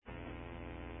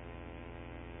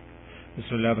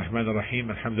بسم الله الرحمن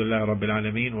الرحيم الحمد لله رب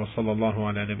العالمين وصلى الله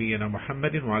على نبينا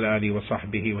محمد وعلى آله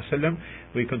وصحبه وسلم.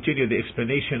 We continue the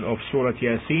explanation of Surah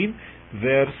Yasin,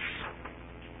 verse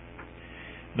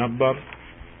number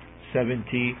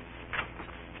 71.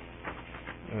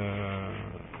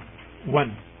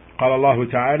 قال الله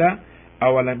تعالى: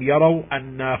 أولم يروا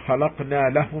أنا خلقنا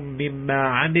لهم مما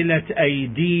عملت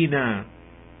أيدينا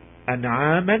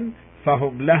أنعاما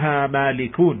فهم لها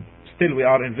مالكون. Still we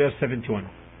are in verse 71.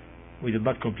 We did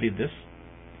not complete this.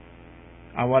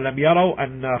 أولم يروا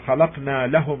أنا خلقنا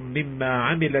لهم مما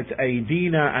عملت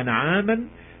أيدينا أنعاما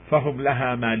فهم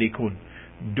لها مالكون.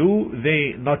 Do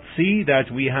they not see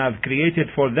that we have created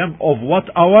for them of what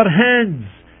our hands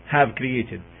have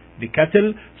created, the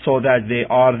cattle, so that they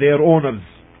are their owners?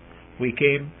 We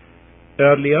came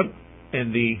earlier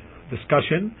in the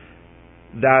discussion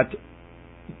that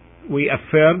we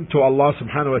affirm to Allah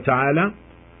subhanahu wa ta'ala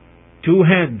two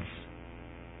hands,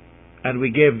 and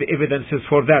we gave the evidences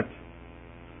for that.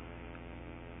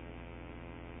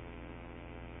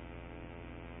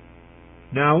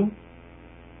 Now,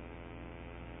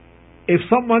 if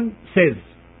someone says,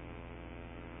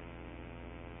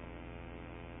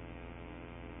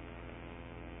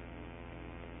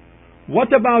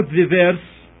 what about the verse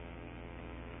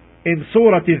in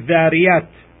Surah Al-Dhariyat,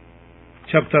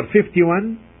 chapter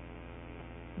 51,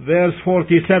 verse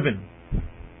 47?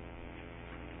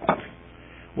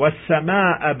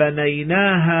 وَالسَّمَاءَ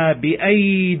بَنَيْنَاهَا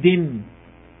بِأَيْدٍ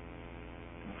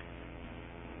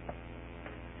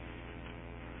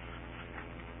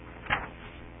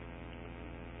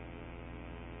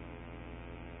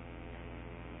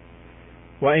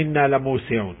وَإِنَّا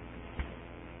لَمُوسِعُونَ.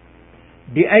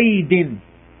 بِأَيْدٍ.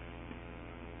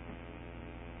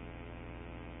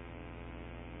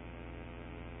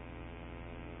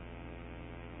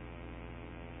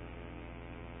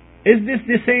 Is this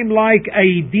the same like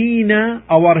أيدينا,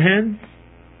 our hands?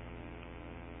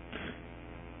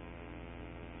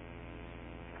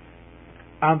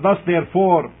 And thus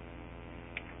therefore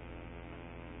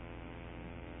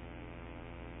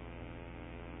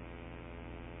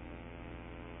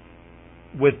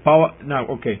with power. Now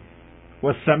okay,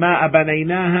 وَالسَّمَاءَ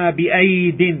بَنَيْنَاهَا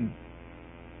بِأَيْدٍ,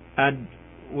 and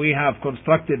we have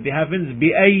constructed the heavens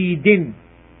بِأَيْدٍ.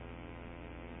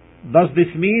 Does this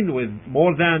mean with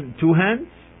more than two hands?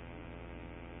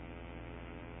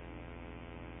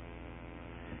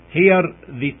 Here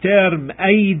the term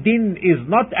aydin is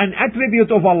not an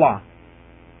attribute of Allah.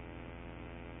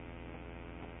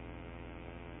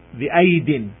 The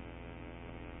aydin.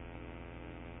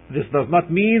 This does not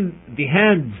mean the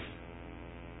hands,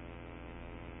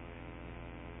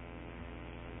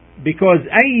 because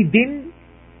aydin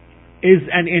is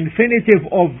an infinitive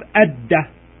of adda.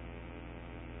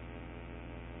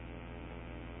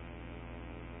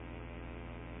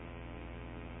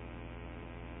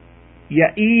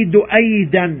 يَئِيدُ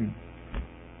أَيْدًا.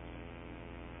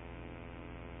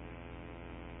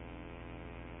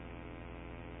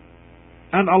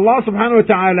 And Allah subhanahu wa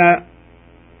ta'ala,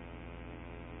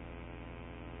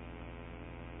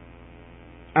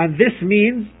 and this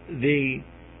means the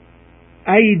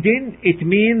aydin, it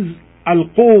means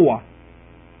al-quwwa,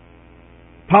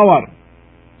 power,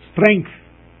 strength.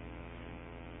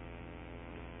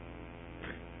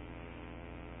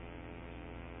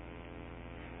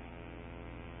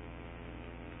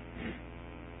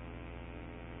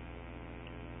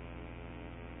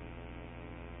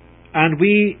 And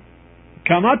we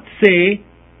cannot say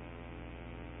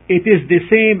it is the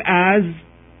same as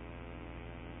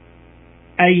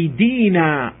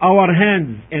Aydina, our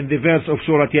hands, in the verse of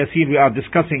Surah Yasin. We are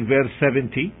discussing verse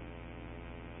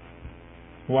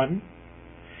 71.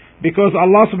 Because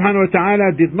Allah subhanahu wa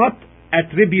ta'ala did not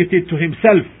attribute it to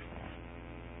Himself.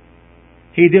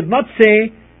 He did not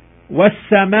say,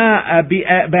 وَالسَّمَاءَ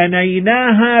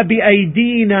بَنَيْنَاهَا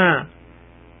بِأَيْدِينَا,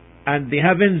 and the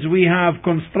heavens we have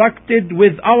constructed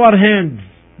with our hands.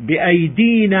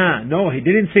 بِأَيْدِينَا. No, He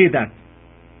didn't say that.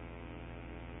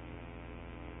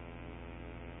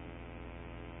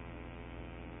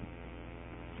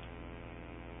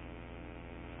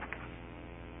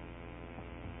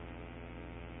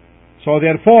 So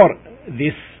therefore,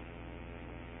 this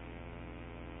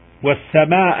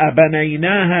وَالسَّمَاءَ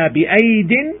بَنَيْنَاهَا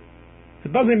بِأَيْدٍ,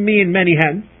 it doesn't mean many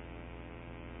hands.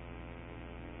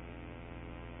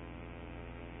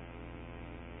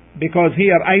 Because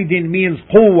here aydin means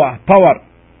quwwa, power.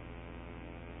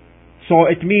 So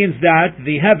it means that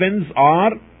the heavens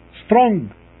are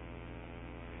strong.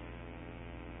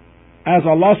 As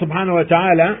Allah subhanahu wa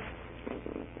ta'ala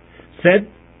said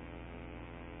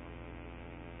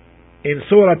in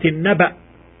Surah An-Naba,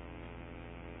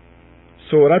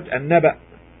 Surah An-Naba,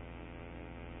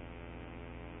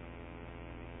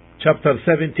 chapter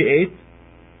 78,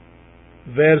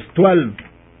 verse 12.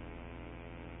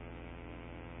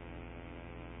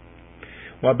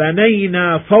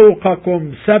 وَبَنَيْنَا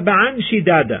فَوْقَكُمْ سَبْعًا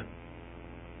شِدَادًا.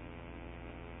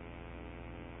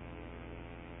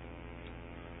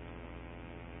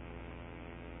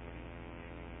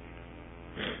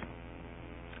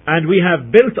 And we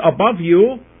have built above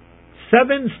you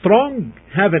 7 strong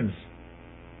heavens.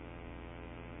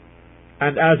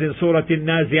 And as in Surah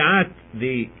Al-Nazi'at,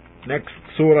 the next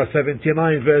Surah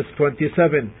 79, verse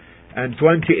 27 and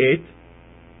 28,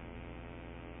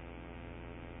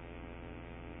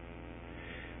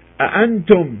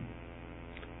 أأنتم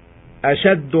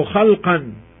أشد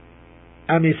خلقا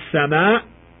أم السماء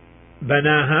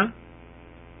بناها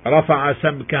رفع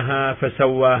سمكها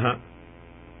فسواها.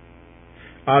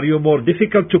 Are you more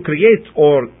difficult to create,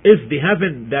 or is the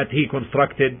heaven that he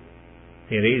constructed?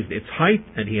 He raised its height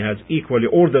and he has equally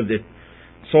ordered it.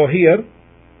 So here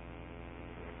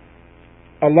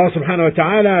Allah subhanahu wa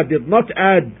ta'ala did not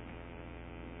add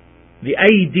the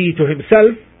aidi to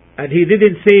himself, and he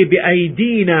didn't say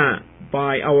بأيدينا,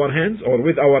 by our hands or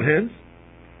with our hands.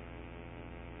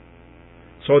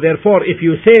 So therefore, if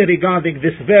you say regarding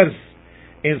this verse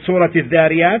in Surah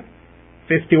Al-Dhariyat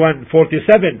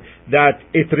 51:47 that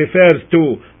it refers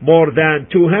to more than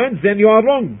 2 hands, then you are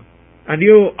wrong, and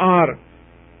you are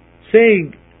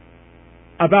saying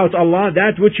about Allah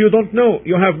that which you don't know.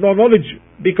 You have no knowledge,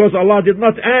 because Allah did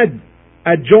not add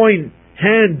a join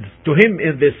hands to him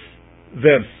in this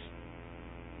verse.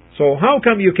 So how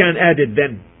come you can add it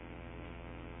then?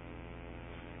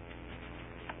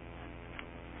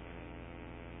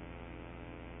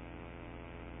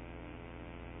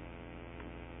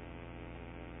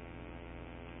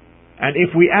 And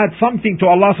if we add something to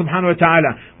Allah subhanahu wa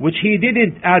ta'ala which he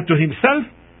didn't add to himself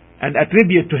and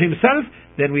attribute to himself,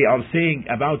 then we are saying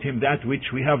about him that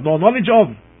which we have no knowledge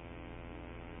of.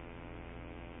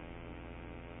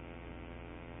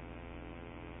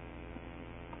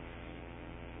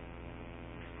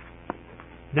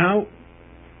 Now,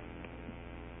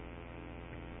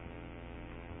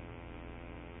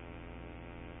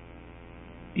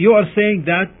 you are saying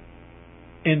that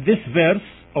in this verse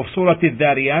of Surah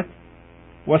Al-Dhariyat,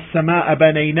 وَالسَّمَاءَ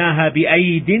بَنَيْنَاهَا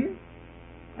بِأَيْدٍ,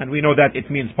 and we know that it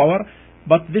means power,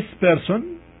 but this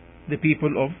person, the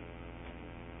people of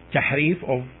tahrif,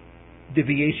 of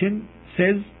deviation,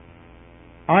 says,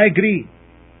 I agree.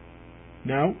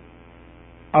 Now,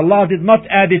 Allah did not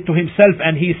add it to himself,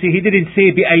 and he didn't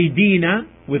say بِأَيْدِينَا,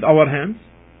 with our hands.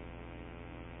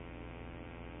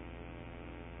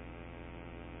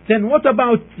 Then what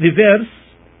about the verse?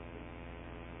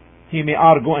 He may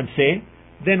argue and say,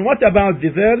 then what about the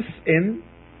verse in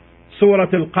Surah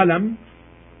Al-Qalam?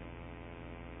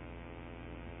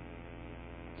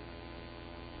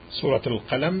 سورة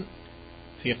القلم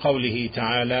في قوله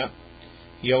تعالى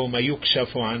يوم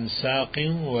يكشف عن ساق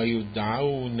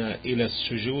ويدعون إلى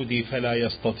السجود فلا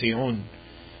يستطيعون.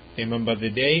 Remember the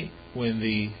day when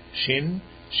the shin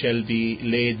shall be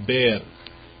laid bare,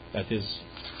 that is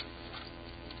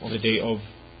on the day of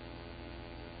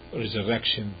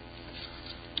resurrection.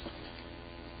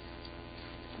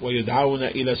 ويدعون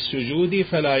إلى السجود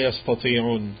فلا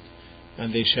يستطيعون,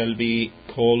 and they shall be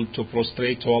called to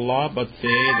prostrate to Allah, but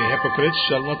the hypocrites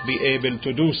shall not be able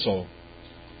to do so.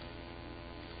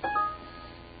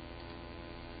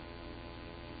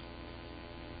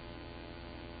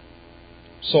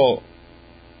 So,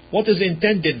 what is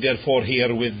intended therefore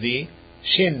here with the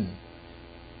shin,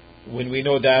 when we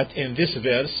know that in this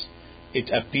verse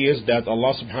it appears that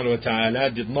Allah subhanahu wa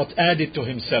ta'ala did not add it to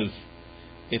himself.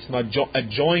 It's not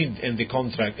adjoined in the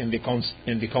contract, in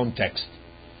the context,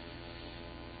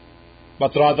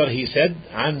 but rather he said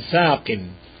عن ساق,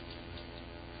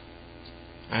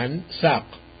 عن ساق,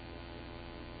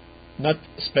 not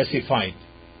specified,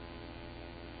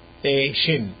 a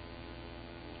shin.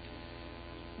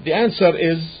 The answer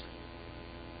is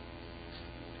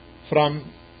from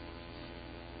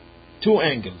 2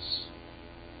 angles.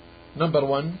 Number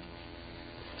 1,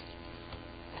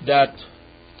 that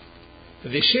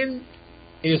the shin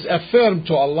is affirmed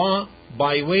to Allah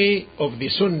by way of the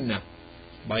sunnah,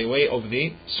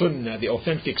 the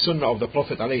authentic sunnah of the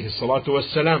Prophet alayhi salatu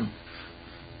wassalam,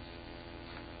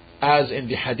 as in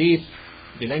the hadith,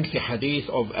 the lengthy hadith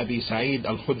of Abi Sa'id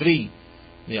al-Khudri,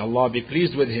 may Allah be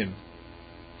pleased with him,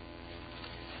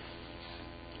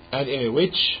 and in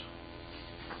which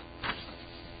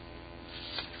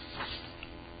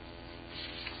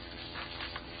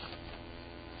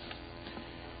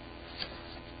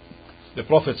the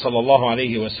Prophet sallallahu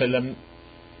alaihi wasallam,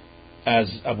 as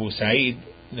Abu Sa'id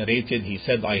narrated, he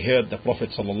said, I heard the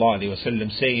Prophet sallallahu alaihi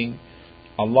wasallam saying,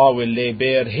 Allah will lay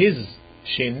bare His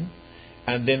shin,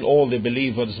 and then all the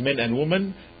believers, men and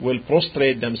women, will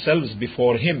prostrate themselves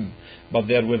before Him. But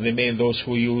there will remain those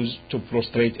who use to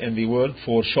prostrate in the world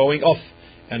for showing off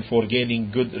and for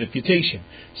gaining good reputation.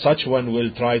 Such one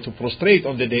will try to prostrate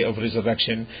on the day of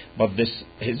resurrection, but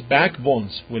his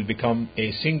backbones will become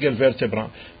a single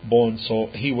vertebra bone, so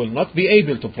he will not be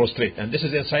able to prostrate. And this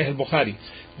is in Sahih al-Bukhari,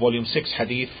 volume 6,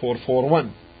 hadith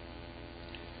 441.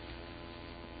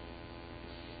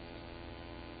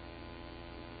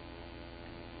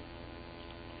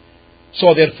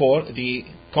 So therefore, the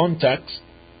context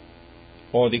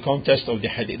of the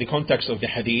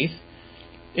hadith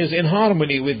is in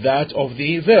harmony with that of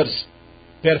the verse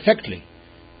perfectly,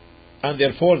 and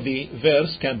therefore the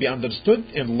verse can be understood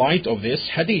in light of this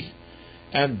hadith.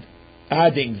 And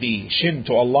adding the shin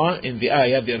to Allah in the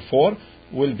ayah therefore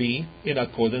will be in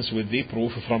accordance with the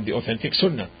proof from the authentic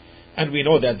sunnah. And we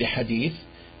know that the hadith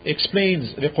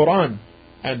explains the Quran,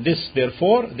 and this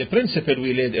therefore, the principle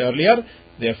we laid earlier,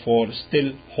 therefore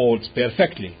still holds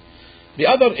perfectly. The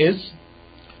other is,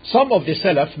 some of the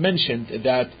Salaf mentioned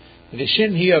that the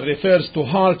shin here refers to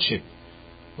hardship,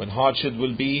 when hardship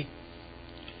will be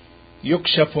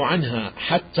يكشف عنها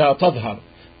حتى تظهر,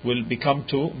 will become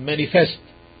to manifest,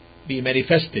 be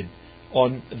manifested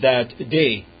on that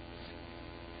day.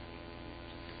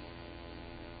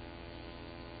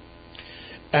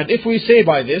 And if we say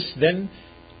by this, then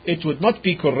it would not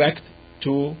be correct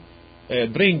to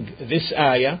bring this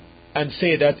ayah and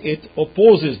say that it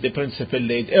opposes the principle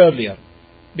laid earlier,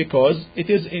 because it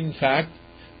is in fact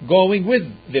going with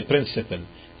the principle,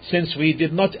 since we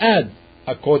did not add,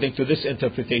 according to this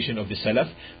interpretation of the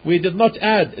Salaf, we did not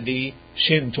add the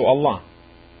shin to Allah.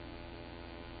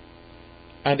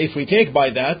 And if we take by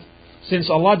that, since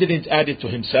Allah didn't add it to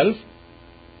Himself,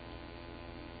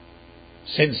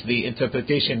 since the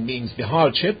interpretation means the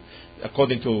hardship,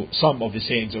 according to some of the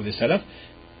sayings of the Salaf,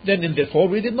 then and therefore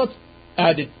we did not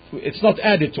add it, it's not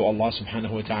added to Allah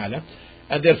subhanahu wa ta'ala,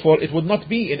 and therefore it would not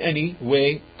be in any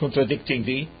way contradicting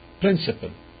the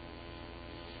principle.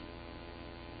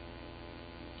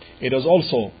 It is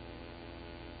also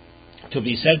to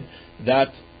be said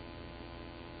that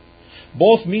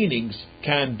both meanings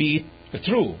can be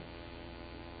true,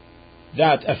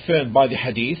 that affirmed by the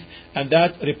hadith and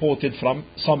that reported from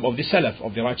some of the Salaf,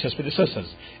 of the righteous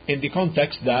predecessors, in the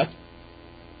context that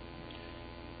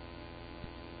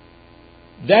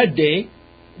day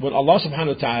when Allah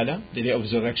subhanahu wa ta'ala, the day of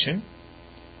resurrection,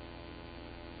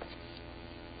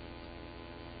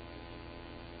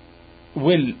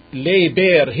 will lay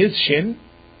bare His shin,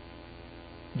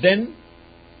 then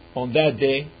on that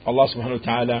day Allah subhanahu wa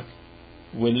ta'ala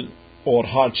will, or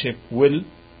hardship will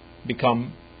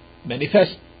become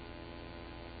manifest.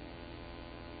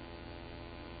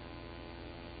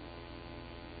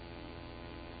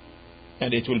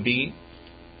 And it will be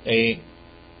a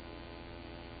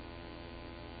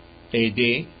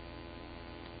day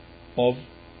of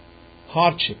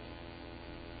hardship,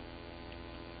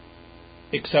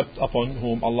 except upon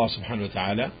whom Allah subhanahu wa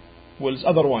ta'ala wills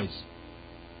otherwise.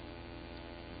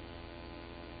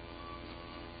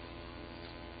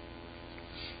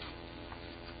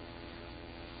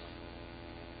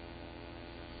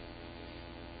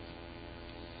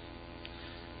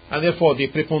 And therefore the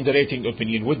preponderating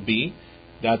opinion would be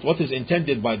that what is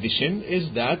intended by the shin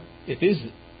is that it is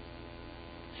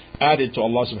added to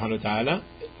Allah subhanahu wa ta'ala.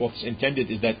 What's intended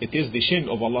is that it is the shin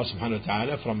of Allah subhanahu wa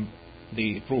ta'ala from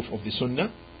the proof of the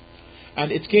sunnah,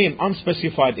 and it came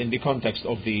unspecified in the context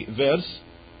of the verse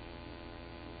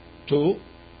to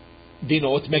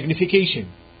denote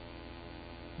magnification,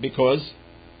 because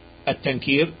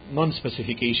at-tankir,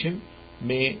 non-specification,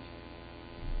 may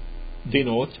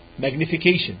denote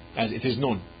magnification, as it is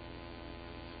known.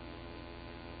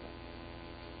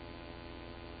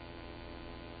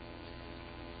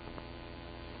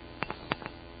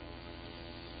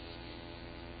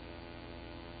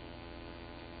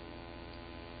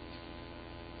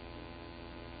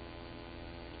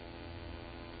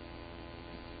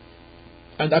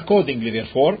 And accordingly,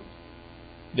 therefore,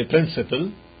 the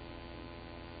principle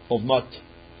of not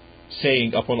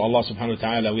saying upon Allah subhanahu wa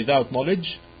ta'ala without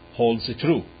knowledge holds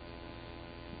true.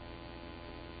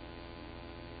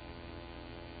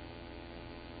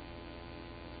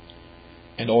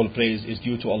 And all praise is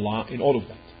due to Allah in all of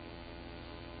that.